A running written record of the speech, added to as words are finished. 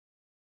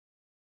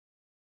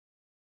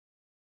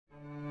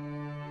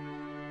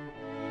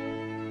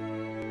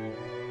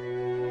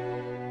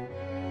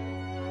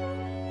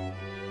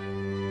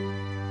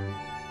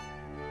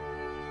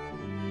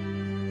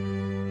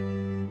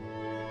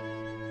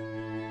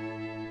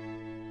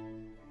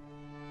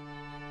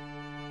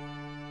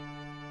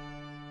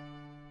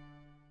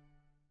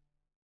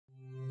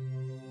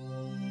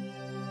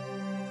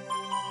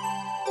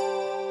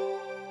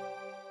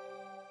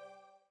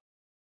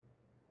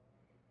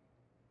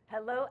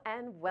Hello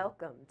and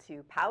welcome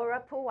to Power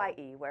Up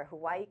Hawaii, where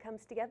Hawaii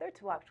comes together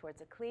to walk towards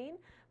a clean,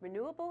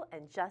 renewable,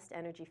 and just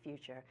energy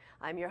future.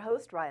 I'm your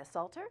host, Raya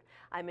Salter.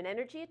 I'm an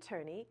energy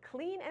attorney,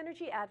 clean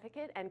energy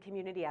advocate, and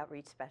community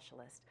outreach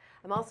specialist.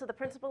 I'm also the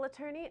principal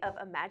attorney of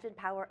Imagine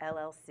Power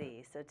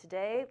LLC. So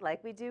today,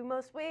 like we do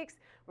most weeks,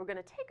 we're going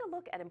to take a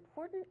look at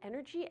important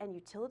energy and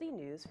utility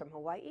news from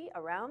Hawaii,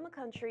 around the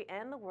country,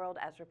 and the world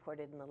as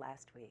reported in the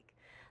last week.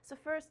 So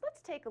first,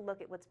 let's take a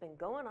look at what's been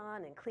going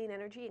on in clean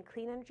energy and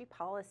clean energy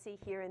policy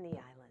here in the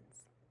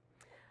islands.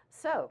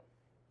 So,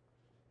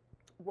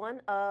 one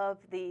of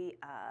the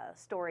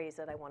stories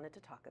that I wanted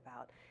to talk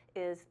about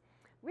is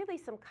really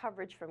some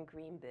coverage from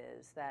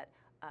GreenBiz that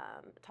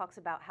talks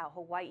about how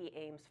Hawaii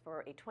aims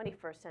for a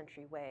 21st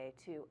century way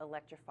to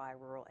electrify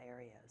rural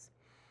areas.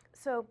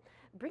 So,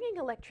 bringing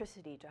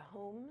electricity to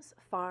homes,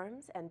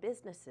 farms, and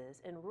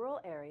businesses in rural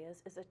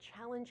areas is a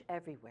challenge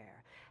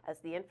everywhere, as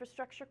the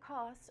infrastructure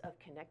costs of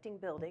connecting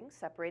buildings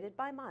separated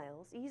by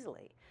miles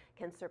easily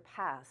can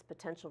surpass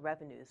potential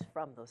revenues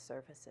from those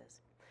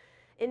services.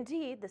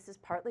 Indeed, this is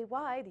partly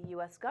why the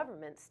U.S.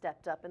 government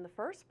stepped up in the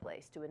first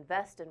place to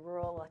invest in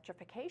rural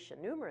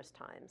electrification numerous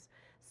times,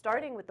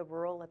 starting with the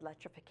Rural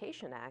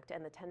Electrification Act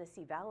and the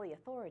Tennessee Valley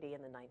Authority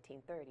in the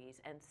 1930s,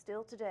 and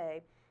still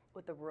today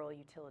with the Rural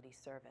Utilities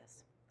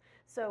Service.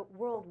 So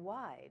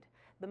worldwide,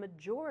 the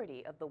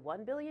majority of the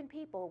 1 billion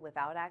people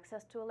without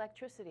access to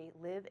electricity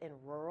live in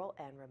rural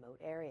and remote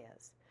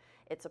areas.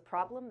 It's a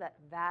problem that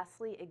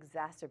vastly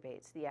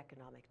exacerbates the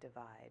economic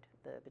divide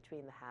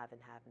between the have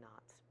and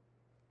have-nots.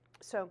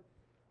 So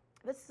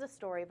this is a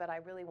story that I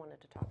really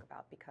wanted to talk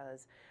about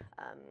because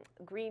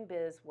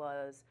GreenBiz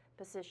was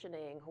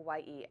positioning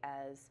Hawaii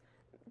as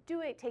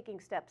taking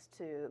steps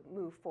to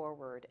move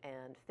forward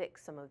and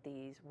fix some of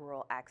these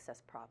rural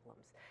access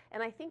problems.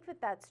 And I think that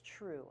that's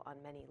true on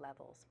many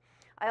levels.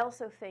 I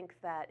also think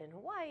that in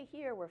Hawaii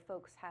here, where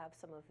folks have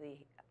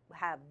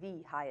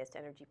the highest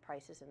energy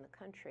prices in the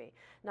country,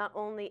 not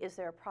only is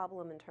there a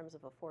problem in terms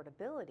of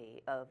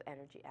affordability of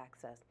energy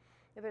access,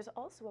 there's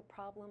also a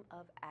problem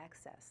of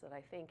access that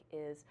I think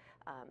is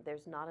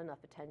there's not enough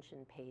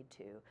attention paid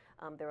to.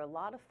 There are a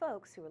lot of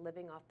folks who are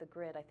living off the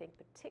grid, I think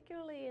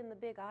particularly in the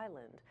Big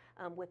Island,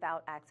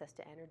 without access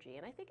to energy.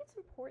 And I think it's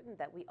important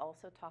that we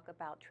also talk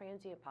about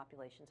transient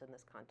populations in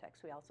this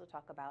context. We also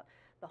talk about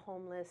the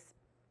homeless,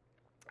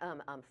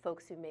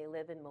 folks who may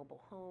live in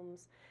mobile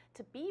homes.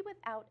 To be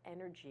without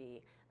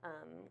energy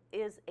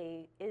is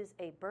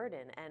a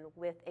burden, and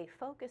with a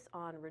focus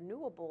on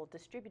renewable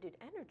distributed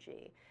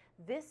energy,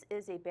 this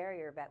is a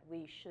barrier that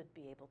we should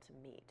be able to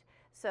meet.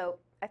 So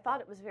I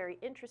thought it was very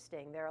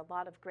interesting. There are a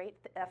lot of great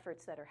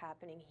efforts that are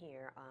happening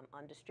here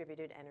on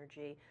distributed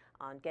energy,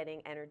 on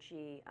getting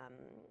energy,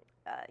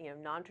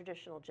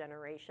 non-traditional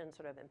generation,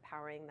 sort of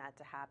empowering that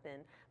to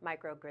happen,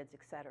 microgrids,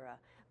 et cetera.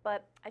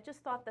 But I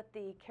just thought that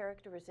the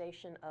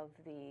characterization of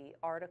the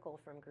article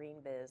from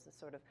GreenBiz,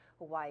 sort of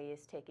Hawaii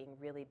is taking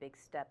really big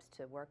steps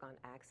to work on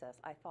access,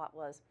 I thought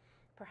was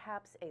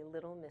perhaps a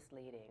little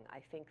misleading. I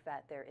think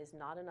that there is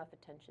not enough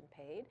attention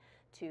paid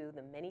to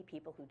the many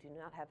people who do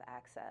not have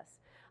access.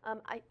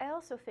 I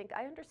also think,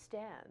 I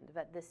understand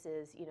that this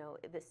is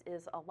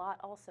a lot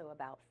also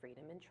about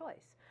freedom and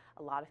choice.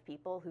 A lot of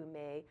people who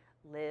may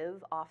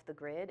live off the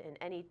grid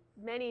in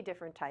many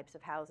different types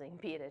of housing,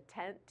 be it a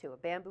tent to a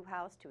bamboo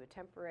house to a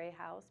temporary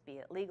house, be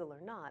it legal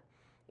or not,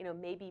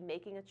 maybe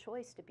making a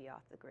choice to be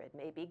off the grid,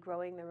 maybe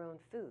growing their own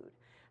food.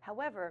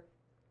 However,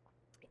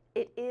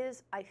 it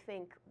is, I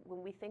think,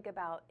 when we think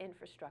about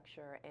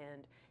infrastructure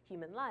and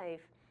human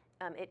life,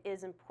 it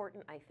is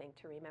important, I think,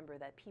 to remember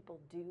that people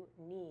do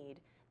need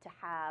to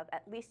have,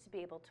 at least to be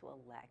able to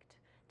elect,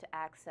 to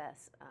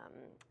access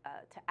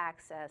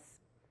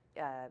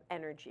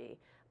energy,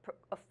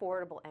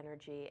 affordable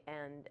energy,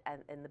 and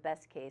in the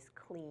best case,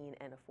 clean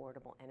and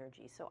affordable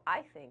energy. So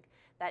I think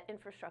that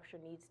infrastructure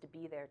needs to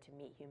be there to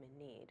meet human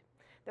need.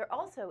 There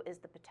also is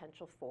the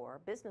potential for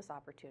business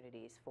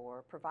opportunities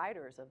for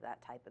providers of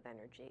that type of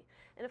energy.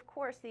 And of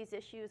course, these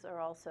issues are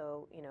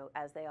also,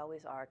 as they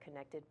always are,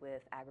 connected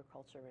with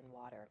agriculture and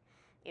water.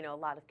 A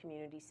lot of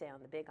communities, say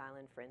on the Big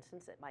Island, for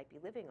instance, that might be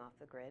living off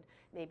the grid,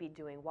 maybe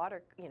doing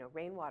water,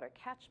 rainwater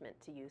catchment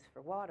to use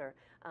for water,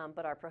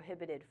 but are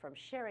prohibited from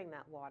sharing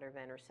that water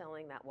then or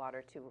selling that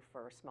water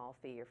for a small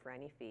fee or for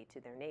any fee to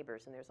their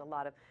neighbors. And there's a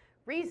lot of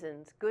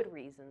reasons, good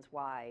reasons,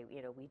 why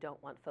we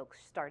don't want folks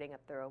starting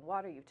up their own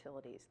water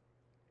utilities.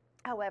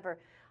 However,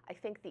 I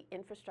think the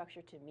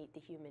infrastructure to meet the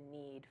human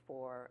need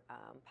for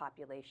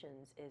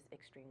populations is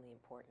extremely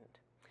important.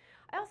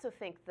 I also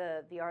think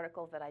the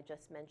article that I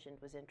just mentioned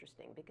was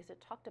interesting because it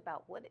talked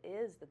about what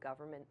is the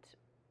government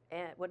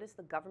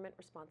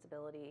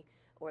responsibility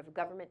or the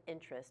government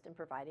interest in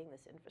providing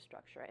this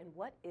infrastructure, and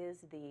what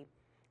is the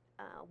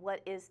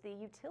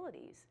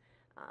utilities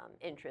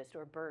interest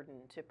or burden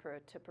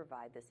to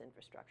provide this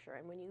infrastructure.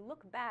 And when you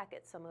look back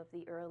at some of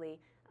the early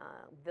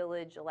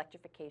village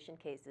electrification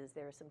cases,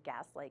 there are some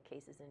gaslight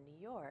cases in New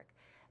York,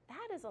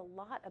 that is a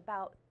lot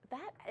about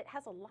that. It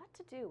has a lot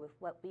to do with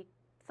what we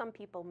some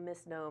people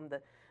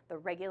misnomer the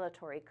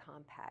regulatory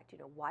compact. You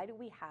know, why do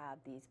we have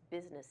these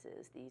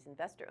businesses, these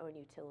investor-owned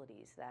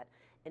utilities that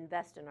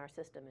invest in our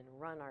system and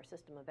run our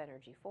system of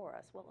energy for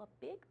us? Well, a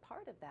big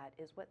part of that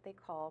is what they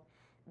call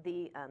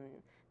the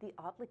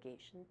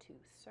obligation to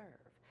serve.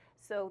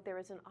 So there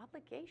is an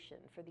obligation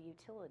for the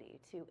utility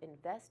to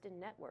invest in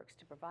networks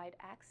to provide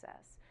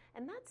access.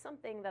 And that's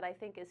something that I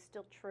think is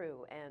still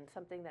true and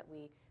something that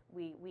we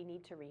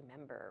need to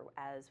remember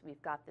as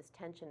we've got this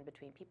tension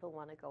between people who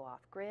want to go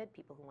off grid,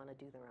 people who want to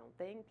do their own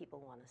thing, people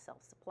who want to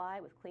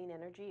self-supply with clean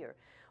energy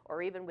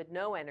or even with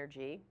no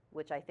energy,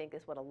 which I think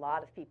is what a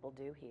lot of people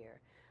do here,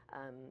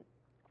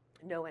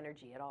 no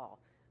energy at all.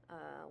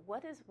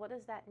 What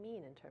does that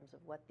mean in terms of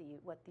what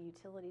the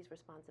utility's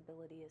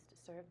responsibility is to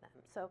serve them?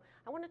 So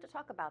I wanted to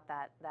talk about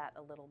that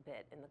a little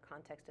bit in the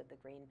context of the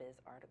Green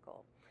Biz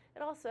article.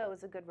 It also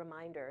is a good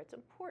reminder. It's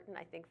important,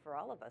 I think, for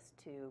all of us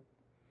to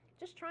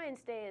just try and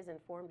stay as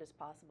informed as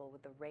possible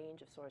with the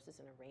range of sources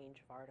and a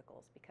range of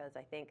articles, because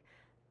I think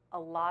a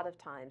lot of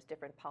times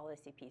different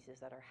policy pieces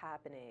that are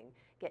happening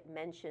get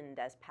mentioned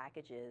as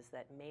packages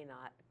that may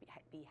not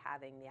be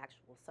having the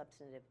actual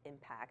substantive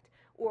impact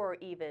or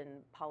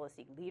even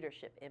policy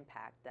leadership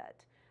impact that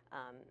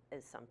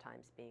is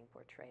sometimes being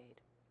portrayed.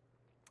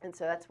 And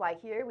so that's why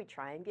here we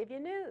try and give you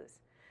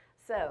news.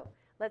 So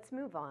let's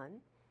move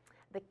on.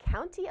 The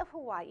County of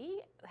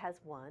Hawaii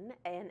has won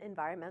an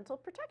Environmental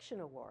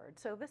Protection Award.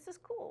 So this is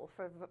cool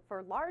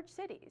for large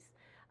cities.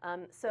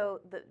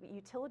 So the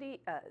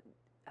utility,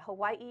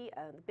 Hawaii,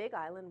 the Big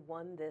Island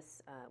won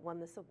this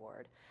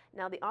award.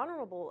 Now the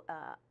honorable,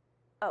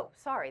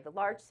 the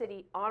Large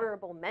City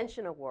Honorable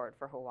Mention Award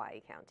for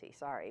Hawaii County,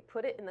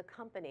 put it in the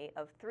company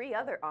of 3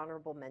 other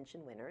honorable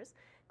mention winners: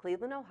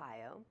 Cleveland,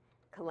 Ohio,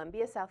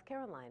 Columbia, South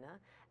Carolina,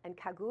 and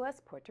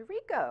Caguas, Puerto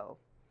Rico.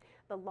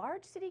 The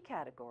large city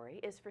category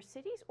is for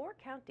cities or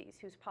counties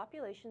whose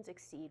populations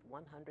exceed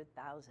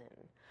 100,000.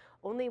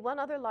 Only one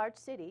other large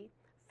city,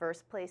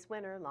 first place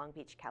winner, Long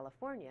Beach,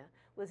 California,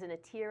 was in a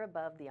tier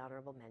above the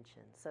honorable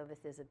mention. So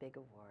this is a big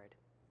award.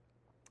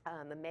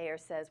 The mayor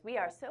says, "We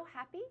are so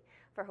happy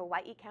for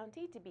Hawaii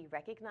County to be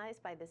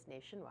recognized by this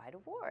nationwide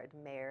award,"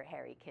 Mayor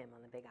Harry Kim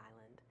on the Big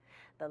Island.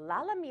 The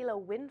Lalamila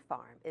wind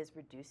farm is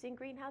reducing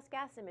greenhouse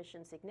gas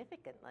emissions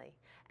significantly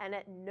and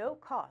at no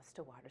cost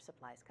to water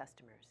supplies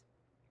customers.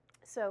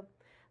 So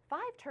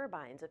 5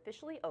 turbines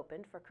officially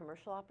opened for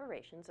commercial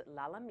operations at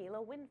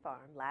Lalamila Wind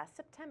Farm last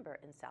September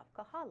in South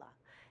Kahala,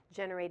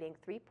 generating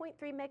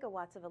 3.3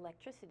 megawatts of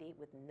electricity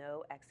with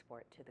no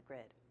export to the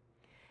grid.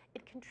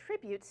 It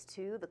contributes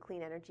to the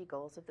clean energy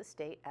goals of the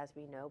state. As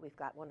we know, we've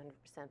got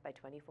 100% by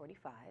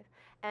 2045,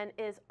 and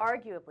is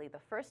arguably the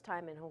first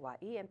time in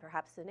Hawaii and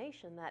perhaps the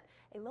nation that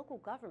a local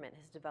government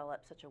has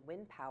developed such a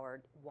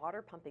wind-powered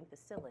water pumping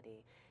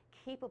facility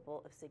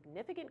capable of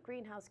significant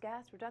greenhouse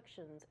gas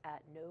reductions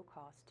at no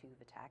cost to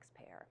the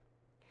taxpayer.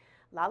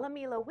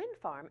 Lalamila Wind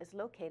Farm is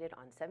located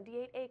on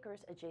 78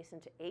 acres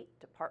adjacent to 8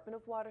 Department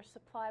of Water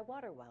Supply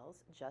water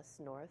wells just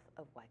north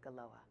of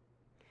Waikoloa.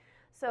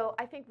 So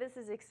I think this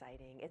is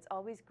exciting. It's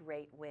always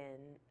great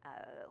when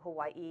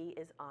Hawaii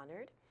is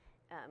honored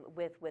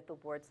with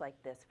awards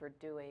like this for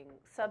doing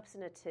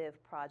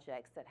substantive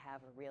projects that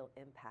have a real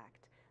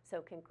impact.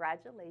 So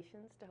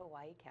congratulations to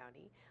Hawaii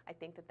County. I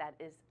think that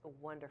is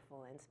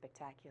wonderful and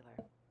spectacular.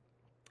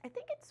 I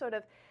think it's sort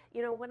of,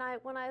 you know, when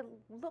I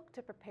look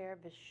to prepare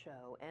this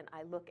show and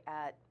I look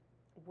at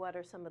what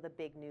are some of the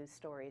big news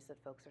stories that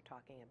folks are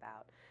talking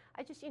about,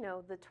 I just, you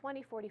know, the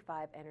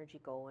 2045 energy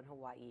goal in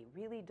Hawaii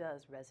really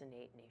does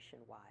resonate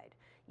nationwide.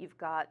 You've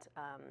got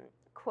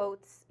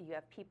quotes, you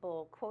have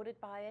people quoted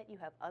by it, you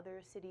have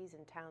other cities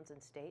and towns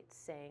and states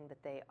saying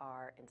that they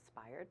are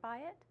inspired by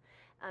it.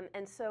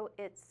 And so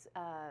it's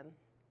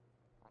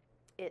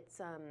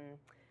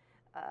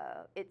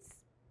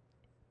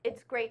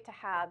great to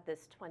have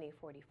this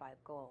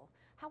 2045 goal.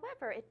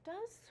 However, it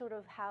does sort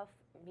of have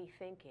me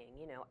thinking,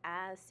 you know,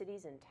 as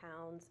cities and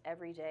towns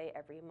every day,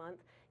 every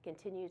month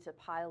continue to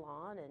pile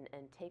on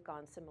and take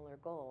on similar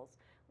goals,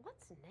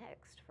 what's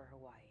next for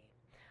Hawaii?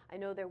 I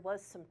know there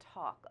was some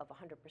talk of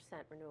 100%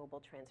 renewable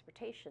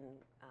transportation,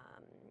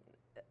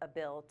 a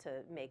bill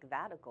to make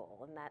that a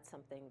goal, and that's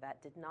something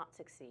that did not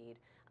succeed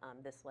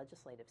this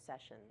legislative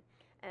session.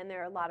 And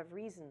there are a lot of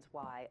reasons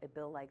why a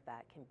bill like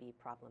that can be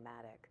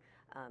problematic.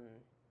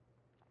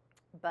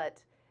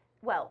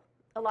 Well,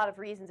 a lot of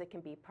reasons it can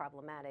be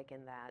problematic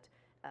in that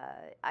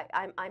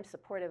I'm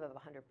supportive of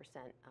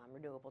 100%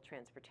 renewable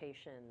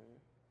transportation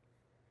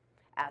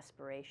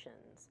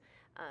aspirations,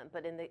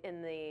 but in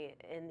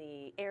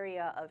the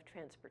area of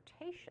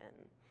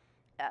transportation,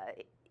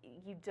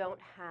 you don't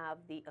have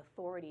the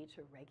authority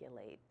to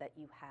regulate that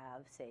you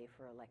have, say,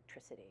 for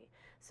electricity.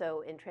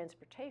 So in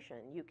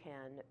transportation, you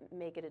can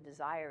make it a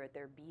desire that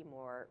there be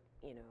more,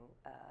 you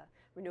know,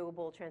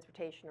 renewable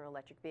transportation or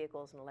electric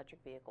vehicles and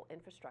electric vehicle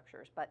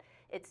infrastructures, but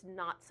it's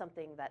not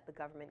something that the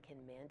government can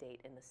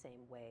mandate in the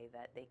same way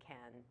that they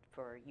can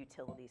for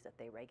utilities that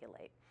they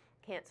regulate.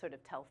 Can't sort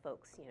of tell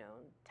folks, you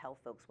know,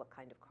 what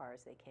kind of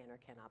cars they can or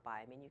cannot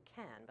buy. I mean, you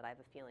can, but I have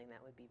a feeling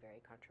that would be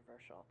very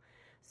controversial.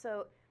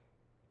 So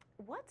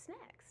What's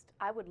next?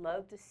 I would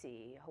love to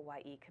see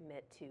Hawaii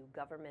commit to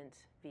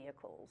government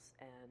vehicles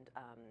and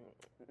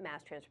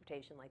mass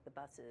transportation like the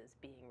buses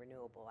being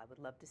renewable. I would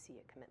love to see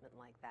a commitment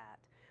like that.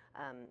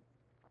 Um,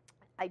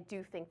 I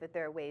do think that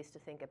there are ways to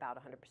think about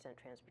 100%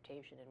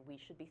 transportation, and we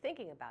should be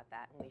thinking about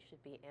that, and we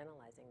should be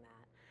analyzing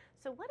that.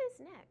 So what is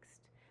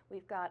next?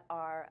 We've got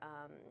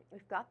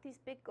these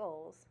big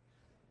goals.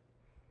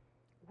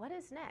 What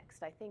is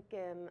next? I think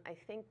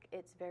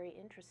it's very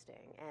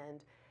interesting.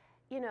 And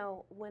you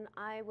know, when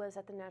I was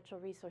at the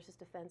Natural Resources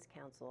Defense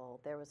Council,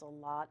 there was a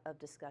lot of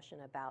discussion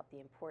about the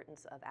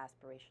importance of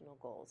aspirational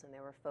goals, and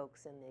there were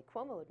folks in the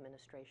Cuomo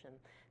administration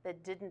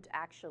that didn't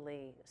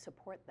actually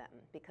support them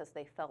because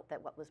they felt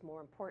that what was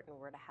more important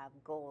were to have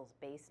goals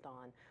based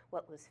on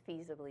what was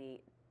feasibly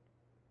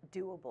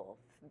doable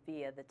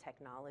via the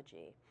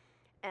technology.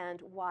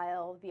 And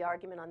while the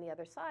argument on the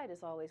other side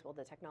is always, well,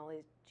 the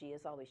technology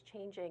is always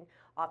changing,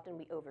 often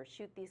we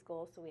overshoot these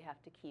goals, so we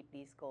have to keep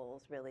these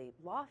goals really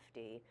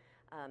lofty.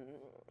 Um,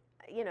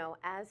 you know,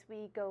 as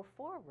we go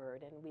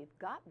forward and we've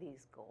got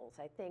these goals,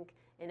 I think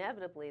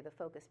inevitably the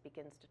focus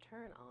begins to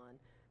turn on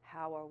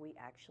how are we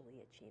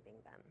actually achieving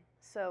them.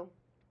 So,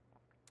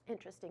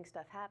 interesting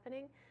stuff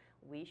happening.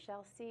 We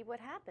shall see what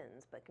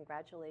happens, but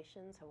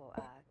congratulations,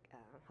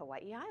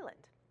 Hawaii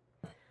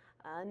Island.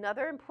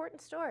 Another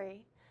important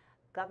story.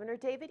 Governor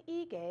David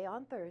Ige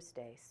on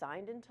Thursday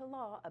signed into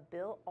law a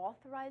bill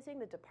authorizing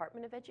the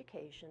Department of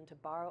Education to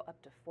borrow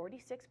up to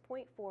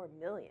 $46.4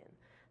 million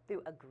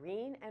through a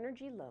green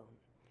energy loan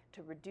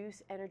to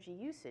reduce energy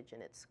usage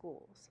in its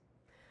schools.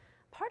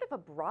 Part of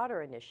a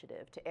broader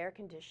initiative to air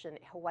condition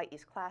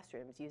Hawaii's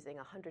classrooms using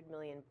a $100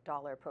 million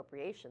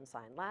appropriation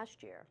signed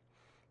last year,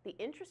 the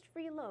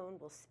interest-free loan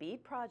will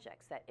speed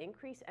projects that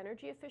increase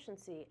energy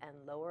efficiency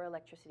and lower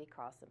electricity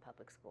costs in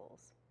public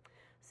schools.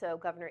 So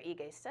Governor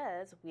Ige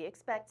says, we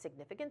expect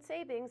significant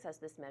savings as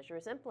this measure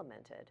is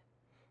implemented.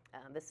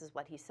 This is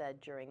what he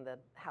said during the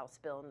House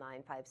Bill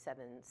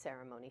 957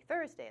 ceremony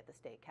Thursday at the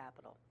state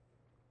capitol.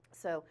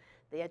 So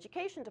the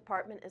Education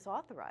Department is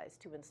authorized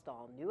to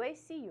install new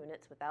AC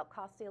units without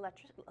costly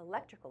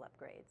electrical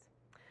upgrades.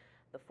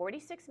 The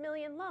 $46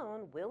 million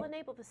loan will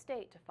enable the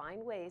state to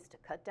find ways to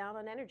cut down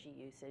on energy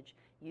usage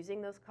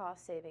using those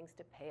cost savings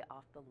to pay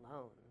off the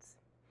loans.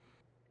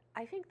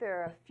 I think there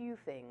are a few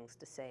things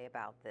to say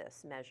about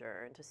this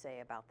measure and to say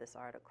about this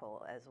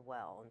article as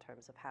well in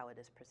terms of how it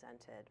is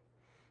presented.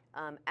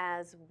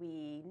 As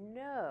we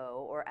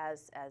know, or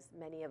as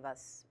many of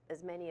us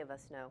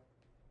know,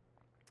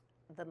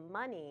 the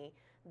money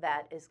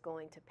that is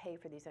going to pay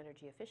for these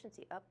energy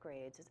efficiency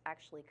upgrades is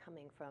actually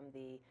coming from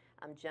the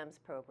GEMS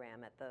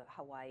program at the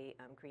Hawaii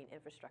Green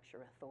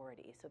Infrastructure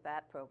Authority. So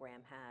that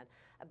program had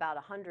about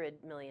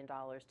 $100 million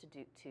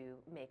to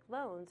make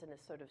loans and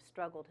has sort of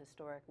struggled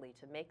historically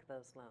to make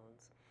those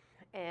loans.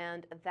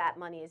 And that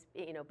money is,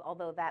 you know,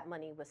 although that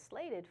money was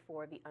slated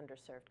for the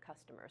underserved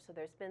customer. So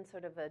there's been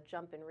sort of a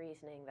jump in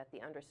reasoning that the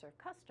underserved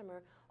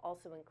customer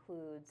also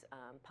includes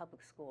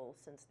public schools,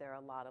 since there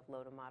are a lot of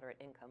low to moderate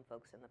income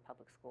folks in the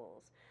public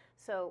schools.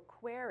 So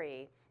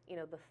query, you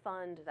know, the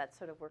fund that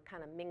sort of we're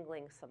kind of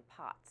mingling some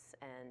pots,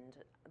 and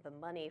the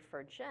money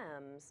for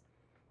GEMS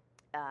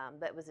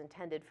that was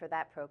intended for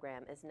that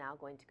program is now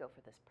going to go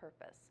for this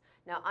purpose.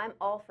 Now, I'm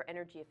all for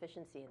energy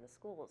efficiency in the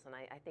schools, and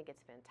I think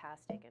it's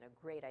fantastic and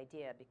a great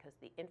idea because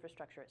the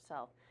infrastructure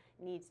itself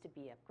needs to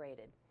be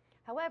upgraded.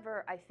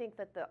 However, I think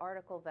that the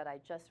article that I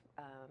just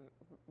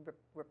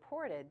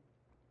reported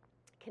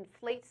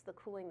conflates the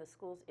cooling the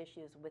schools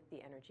issues with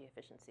the energy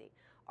efficiency.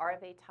 Are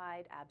they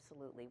tied?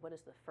 Absolutely. What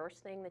is the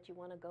first thing that you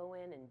want to go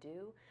in and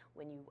do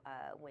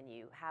when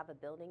you have a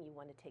building? You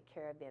want to take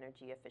care of the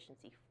energy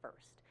efficiency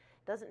first.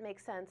 Doesn't make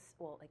sense.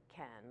 Well, it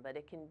can, but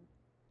it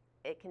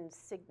can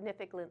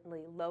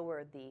significantly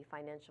lower the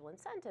financial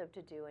incentive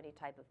to do any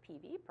type of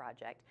PV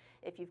project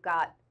if you've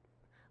got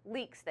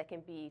leaks that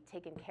can be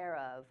taken care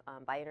of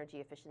by energy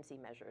efficiency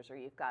measures, or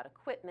you've got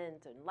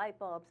equipment and light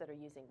bulbs that are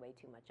using way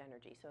too much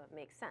energy. So it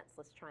makes sense.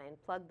 Let's try and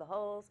plug the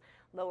holes,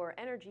 lower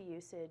energy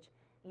usage,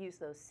 use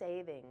those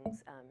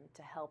savings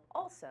to help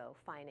also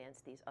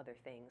finance these other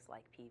things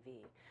like PV.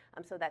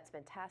 So that's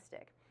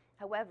fantastic.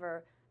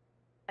 However,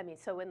 I mean,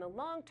 so in the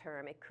long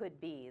term, it could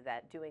be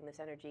that doing this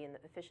energy and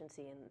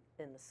efficiency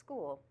in the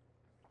school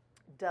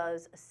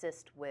does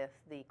assist with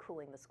the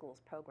Cooling the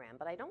Schools program.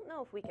 But I don't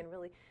know if we can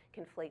really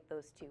conflate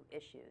those two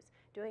issues.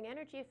 Doing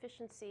energy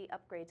efficiency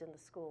upgrades in the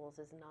schools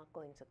is not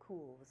going to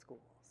cool the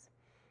schools.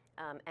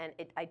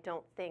 I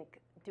don't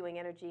think doing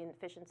energy and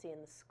efficiency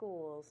in the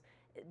schools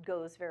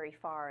goes very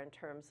far in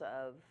terms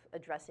of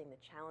addressing the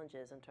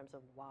challenges, in terms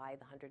of why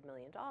the $100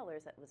 million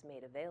that was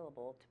made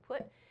available to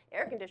put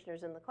air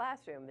conditioners in the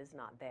classroom is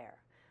not there.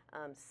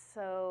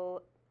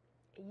 So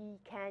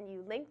can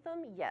you link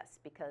them? Yes,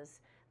 because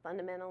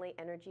fundamentally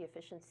energy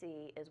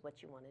efficiency is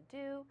what you want to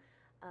do.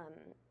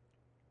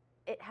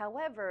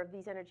 However,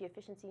 these energy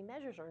efficiency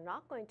measures are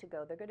not going to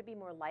go, they're going to be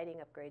more lighting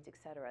upgrades, et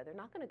cetera. They're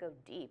not going to go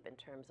deep in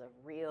terms of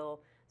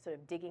real sort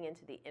of digging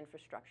into the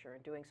infrastructure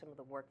and doing some of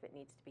the work that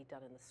needs to be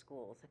done in the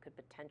schools that could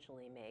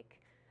potentially make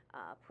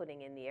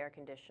putting in the air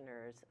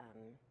conditioners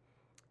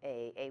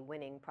a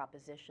winning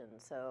proposition.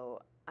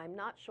 So I'm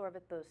not sure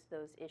that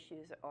those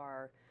issues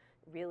are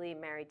really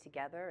married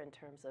together in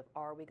terms of,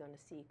 are we going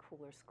to see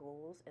cooler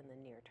schools in the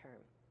near term?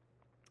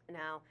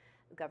 Now,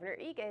 Governor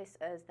Ige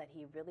says that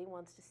he really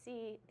wants to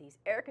see these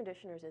air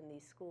conditioners in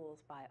these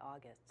schools by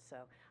August. So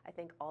I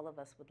think all of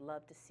us would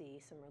love to see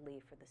some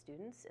relief for the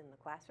students in the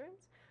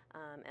classrooms.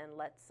 And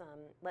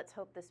let's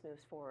hope this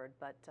moves forward.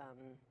 But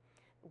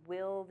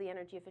will the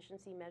energy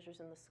efficiency measures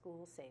in the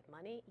schools save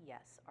money?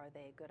 Yes. Are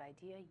they a good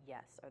idea?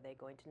 Yes. Are they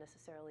going to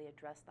necessarily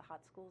address the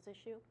hot schools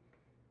issue?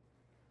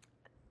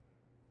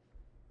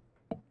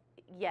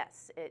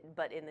 Yes,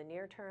 but in the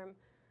near term,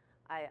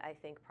 I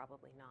think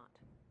probably not.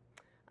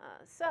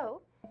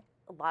 So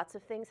lots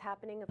of things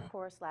happening, of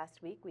course.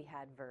 Last week we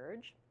had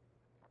Verge,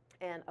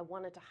 and I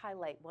wanted to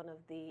highlight one of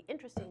the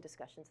interesting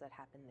discussions that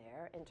happened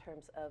there in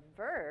terms of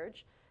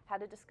Verge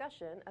had a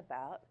discussion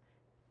about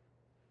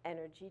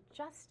energy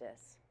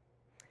justice.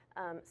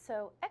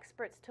 So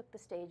experts took the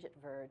stage at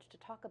Verge to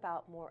talk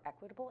about more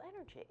equitable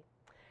energy.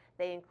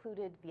 They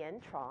included Vien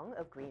Trong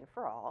of Green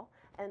for All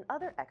and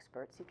other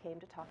experts who came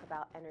to talk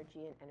about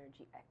energy and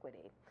energy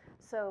equity.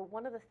 So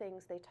one of the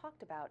things they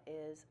talked about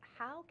is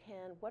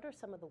what are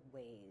some of the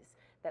ways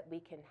that we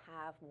can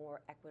have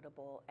more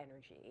equitable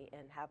energy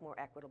and have more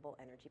equitable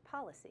energy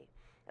policy?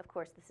 Of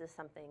course, this is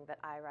something that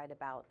I write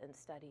about and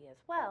study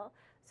as well.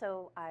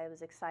 So I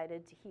was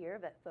excited to hear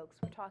that folks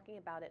were talking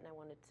about it, and I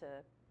wanted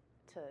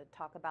to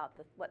talk about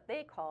what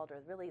they called,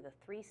 or really the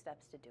 3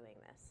 steps to doing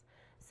this.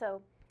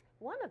 So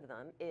one of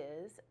them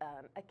is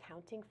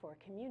accounting for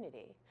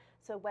community.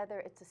 So whether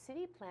it's a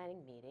city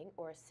planning meeting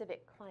or a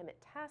civic climate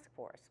task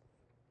force,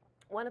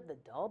 one of the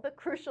dull but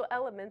crucial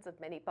elements of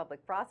many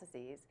public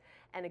processes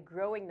and a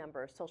growing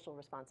number of social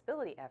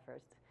responsibility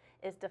efforts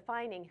is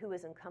defining who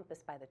is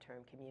encompassed by the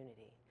term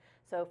community.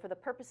 So for the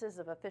purposes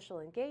of official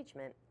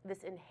engagement,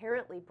 this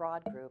inherently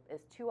broad group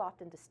is too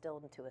often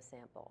distilled into a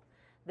sample,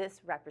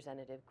 this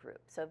representative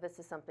group. So this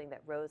is something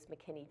that Rose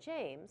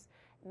McKinney-James,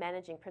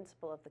 managing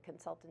principal of the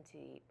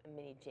consultancy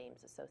Minnie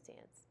James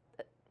Associates.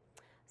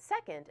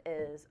 Second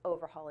is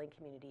overhauling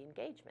community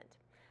engagement.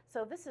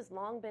 So this has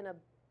long been a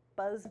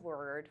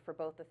buzzword for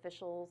both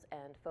officials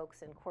and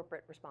folks in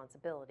corporate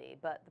responsibility.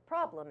 But the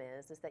problem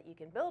is that you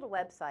can build a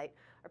website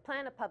or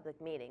plan a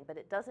public meeting, but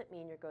it doesn't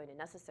mean you're going to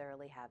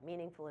necessarily have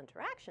meaningful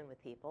interaction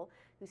with people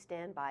who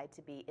stand by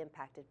to be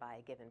impacted by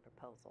a given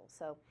proposal.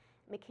 So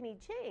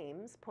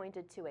McKinney-James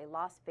pointed to a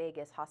Las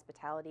Vegas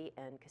hospitality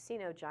and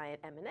casino giant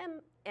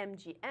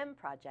MGM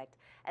project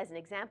as an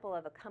example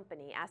of a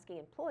company asking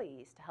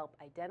employees to help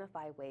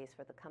identify ways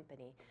for the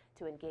company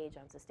to engage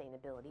on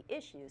sustainability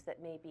issues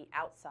that may be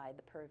outside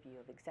the purview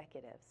of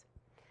executives.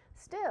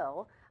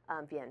 Still,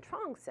 Vien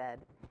Trong said,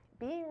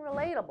 being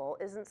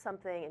relatable isn't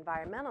something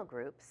environmental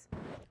groups,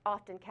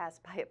 often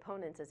cast by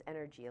opponents as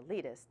energy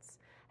elitists,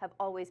 have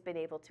always been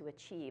able to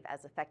achieve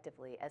as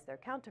effectively as their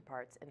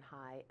counterparts in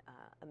high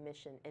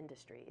emission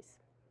industries.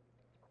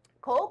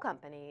 Coal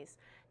companies,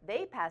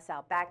 they pass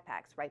out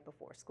backpacks right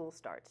before school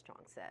starts,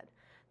 Trong said.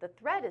 The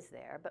threat is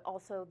there, but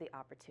also the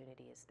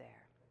opportunity is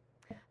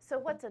there. So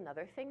what's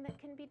another thing that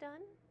can be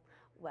done?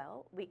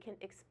 Well, we can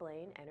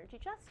explain energy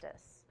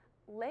justice.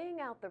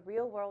 Laying out the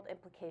real-world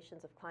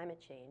implications of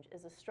climate change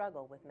is a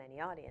struggle with many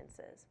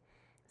audiences.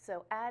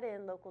 So add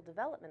in local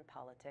development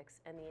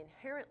politics and the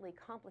inherently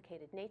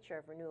complicated nature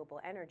of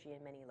renewable energy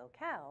in many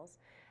locales,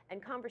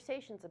 and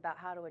conversations about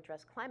how to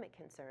address climate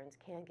concerns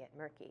can get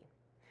murky.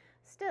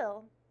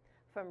 Still,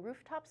 from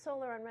rooftop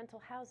solar on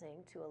rental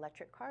housing to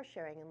electric car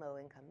sharing in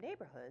low-income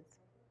neighborhoods,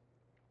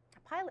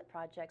 pilot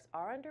projects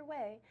are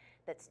underway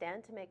that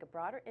stand to make a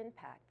broader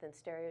impact than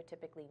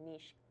stereotypically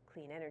niche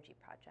clean energy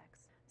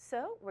projects.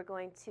 So we're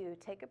going to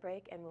take a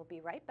break, and we'll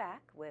be right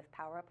back with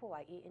Power Up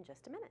Hawaii in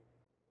just a minute.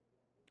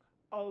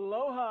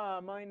 Aloha,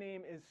 my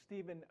name is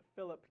Stephen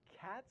Philip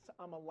Katz.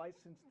 I'm a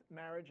licensed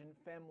marriage and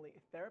family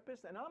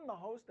therapist, and I'm the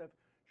host of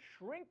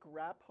Shrink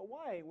Wrap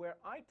Hawaii, where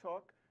I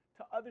talk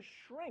to other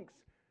shrinks.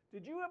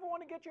 Did you ever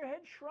want to get your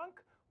head shrunk?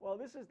 Well,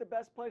 this is the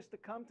best place to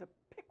come to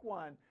pick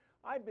one.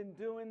 I've been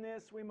doing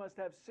this. We must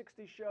have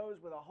 60 shows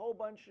with a whole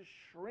bunch of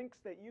shrinks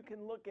that you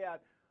can look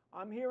at.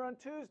 I'm here on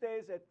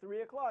Tuesdays at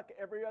 3 o'clock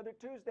every other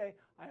Tuesday.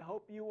 I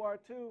hope you are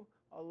too.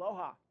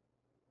 Aloha.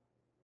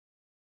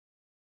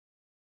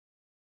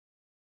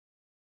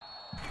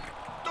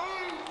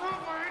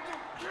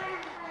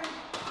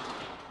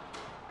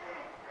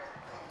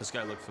 This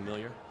guy look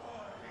familiar?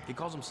 He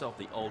calls himself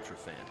the Ultra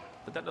Fan,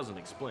 but that doesn't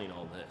explain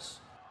all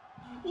this.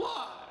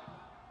 Why?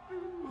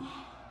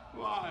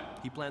 Why?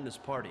 He planned this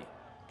party,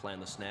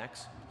 planned the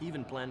snacks, he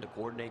even planned to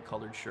coordinate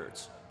colored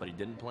shirts, but he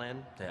didn't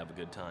plan to have a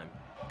good time.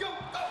 Go!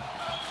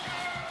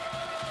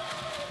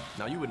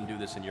 Now you wouldn't do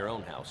this in your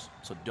own house,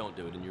 so don't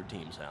do it in your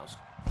team's house.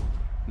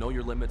 Know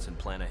your limits and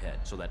plan ahead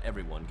so that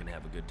everyone can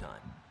have a good time.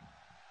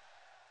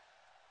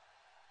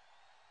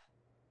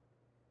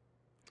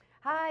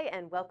 Hi,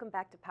 and welcome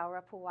back to Power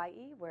Up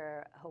Hawaii,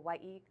 where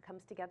Hawaii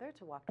comes together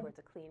to walk towards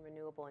a clean,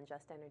 renewable, and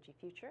just energy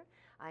future.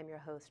 I'm your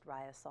host,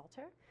 Raya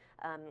Salter,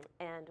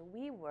 and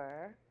we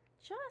were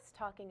just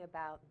talking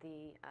about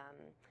the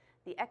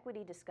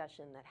equity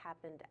discussion that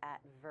happened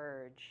at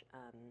Verge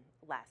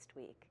last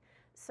week.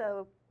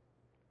 So,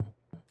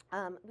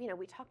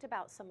 we talked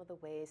about some of the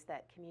ways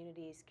that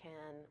communities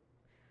can,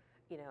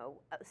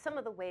 some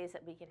of the ways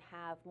that we can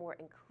have more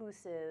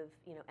inclusive,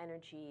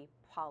 energy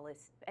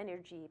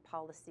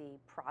policy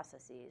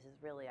processes is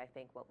really, I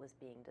think, what was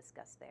being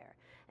discussed there,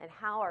 and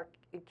how are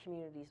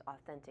communities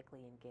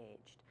authentically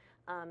engaged.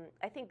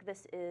 I think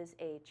this is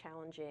a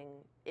challenging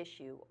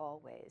issue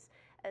always.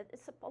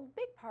 It's a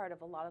big part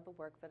of a lot of the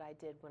work that I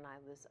did when I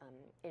was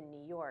in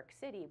New York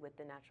City with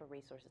the Natural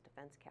Resources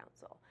Defense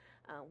Council.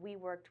 We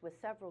worked with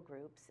several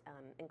groups,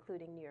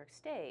 including New York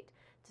State,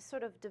 to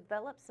sort of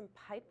develop some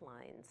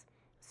pipelines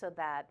so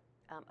that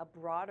a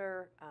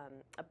broader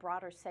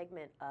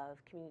segment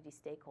of community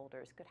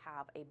stakeholders could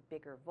have a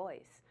bigger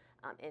voice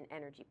in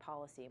energy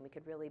policy, and we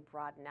could really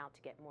broaden out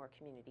to get more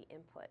community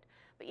input.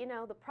 But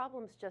the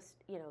problems just,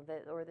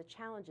 or the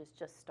challenges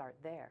just start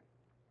there.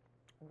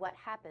 What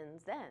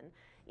happens then?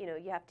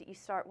 You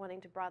start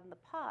wanting to broaden the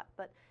pot,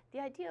 but the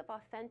idea of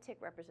authentic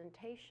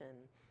representation,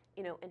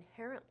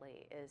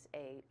 inherently is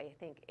I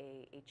think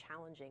a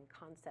challenging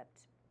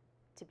concept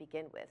to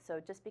begin with. So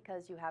just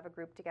because you have a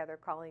group together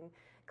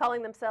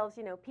calling themselves,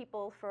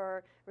 people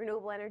for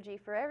renewable energy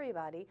for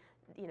everybody,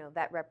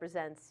 that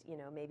represents,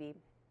 maybe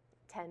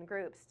 10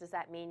 groups, does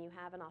that mean you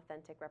have an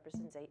authentic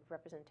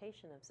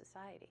representation of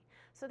society?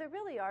 So there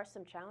really are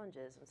some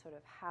challenges in sort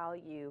of how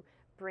you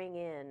bring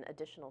in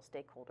additional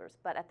stakeholders.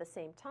 But at the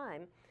same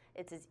time,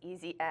 it's as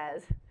easy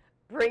as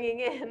bringing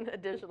in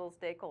additional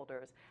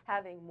stakeholders,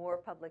 having more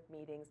public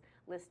meetings,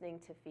 listening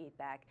to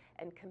feedback,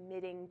 and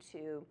committing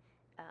to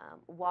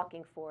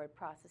walking forward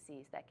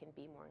processes that can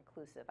be more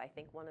inclusive. I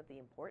think one of the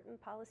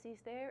important policies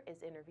there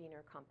is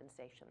intervenor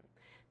compensation.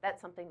 That's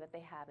something that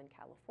they have in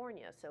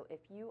California. So if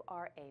you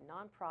are a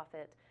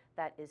nonprofit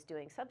that is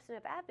doing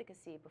substantive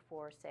advocacy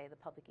before, say, the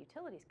Public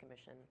Utilities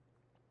Commission,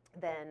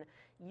 then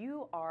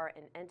you are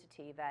an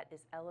entity that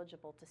is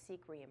eligible to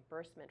seek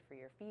reimbursement for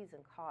your fees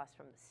and costs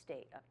from the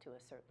state up to a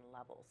certain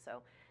level.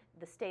 So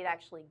the state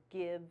actually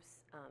gives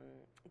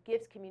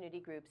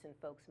community groups and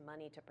folks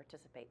money to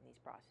participate in these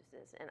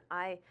processes. And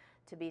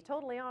to be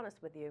totally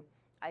honest with you,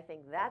 I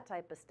think that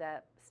type of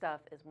stuff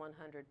is 100%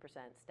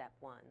 step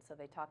one. So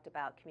they talked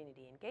about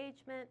community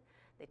engagement.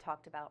 They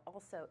talked about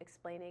also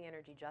explaining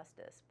energy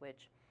justice,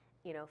 which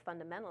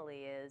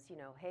fundamentally is,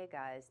 hey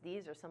guys,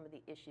 these are some of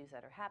the issues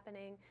that are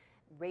happening,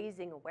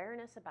 raising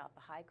awareness about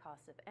the high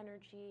cost of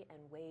energy and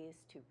ways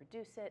to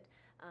reduce it,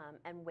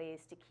 and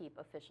ways to keep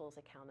officials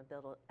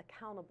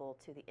accountable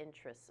to the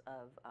interests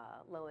of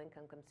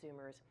low-income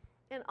consumers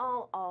and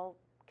all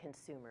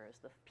consumers,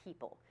 the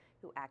people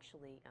who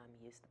actually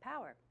use the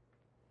power.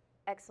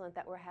 Excellent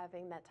that we're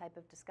having that type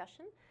of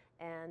discussion,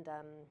 and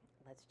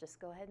let's just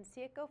go ahead and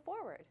see it go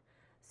forward.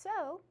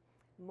 So,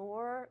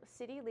 more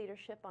city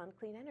leadership on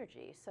clean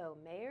energy. So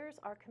mayors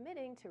are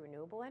committing to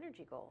renewable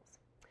energy goals.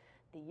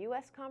 The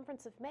U.S.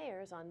 Conference of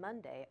Mayors on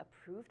Monday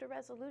approved a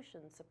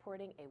resolution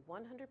supporting a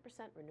 100%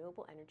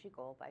 renewable energy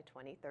goal by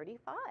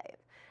 2035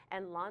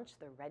 and launched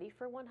the Ready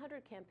for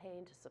 100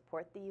 campaign to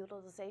support the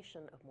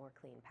utilization of more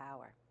clean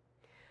power.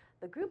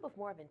 The group of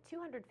more than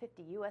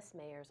 250 U.S.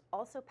 mayors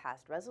also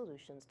passed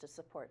resolutions to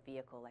support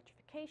vehicle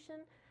electrification,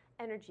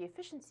 energy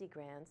efficiency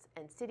grants,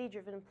 and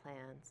city-driven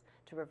plans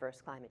to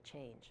reverse climate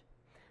change.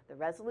 The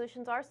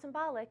resolutions are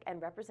symbolic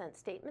and represent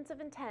statements of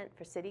intent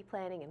for city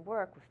planning and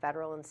work with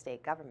federal and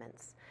state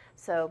governments.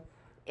 So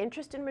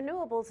interest in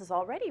renewables is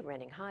already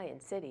running high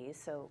in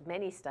cities, so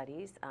many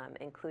studies,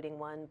 including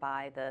one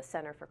by the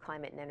Center for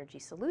Climate and Energy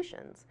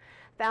Solutions,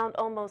 found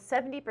almost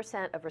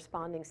 70% of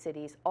responding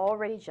cities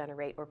already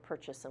generate or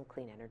purchase some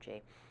clean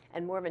energy,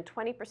 and more than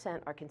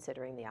 20% are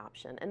considering the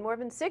option, and more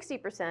than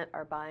 60%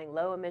 are buying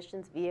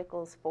low-emissions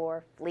vehicles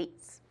for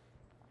fleets.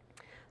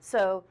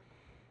 So,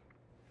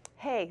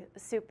 hey,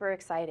 super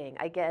exciting.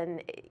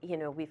 Again,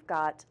 we've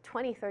got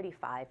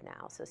 2035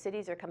 now, so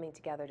cities are coming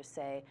together to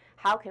say,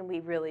 how can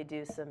we really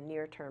do some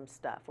near-term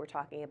stuff? We're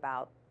talking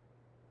about,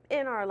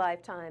 in our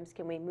lifetimes,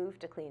 can we move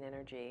to clean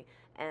energy?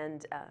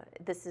 And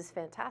this is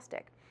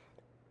fantastic.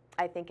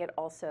 I think it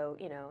also,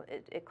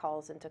 it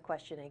calls into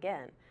question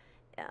again,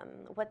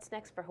 what's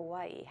next for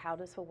Hawaii? How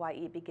does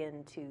Hawaii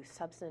begin to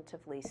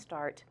substantively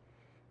start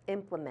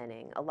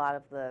implementing a lot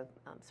of the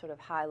sort of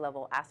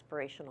high-level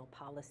aspirational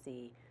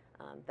policy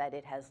that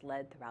it has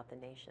led throughout the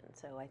nation?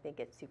 So I think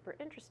it's super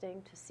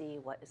interesting to see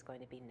what is going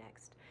to be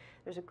next.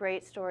 There's a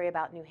great story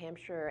about New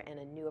Hampshire and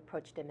a new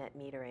approach to net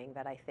metering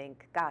that I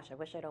think, gosh, I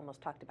wish I'd almost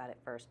talked about it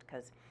first,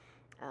 because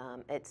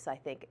it's, I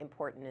think,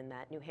 important in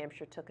that New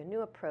Hampshire took a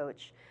new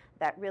approach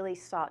that really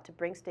sought to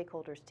bring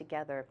stakeholders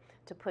together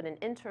to put an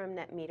interim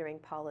net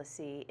metering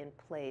policy in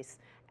place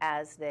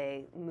as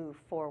they move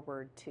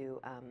forward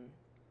to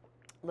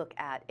look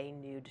at a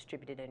new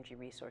distributed energy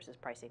resources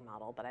pricing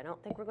model, but I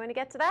don't think we're going to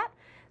get to that.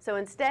 So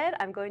instead,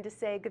 I'm going to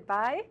say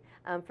goodbye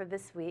for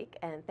this week,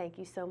 and thank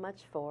you so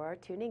much for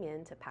tuning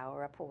in to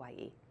Power Up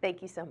Hawaii.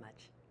 Thank you so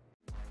much.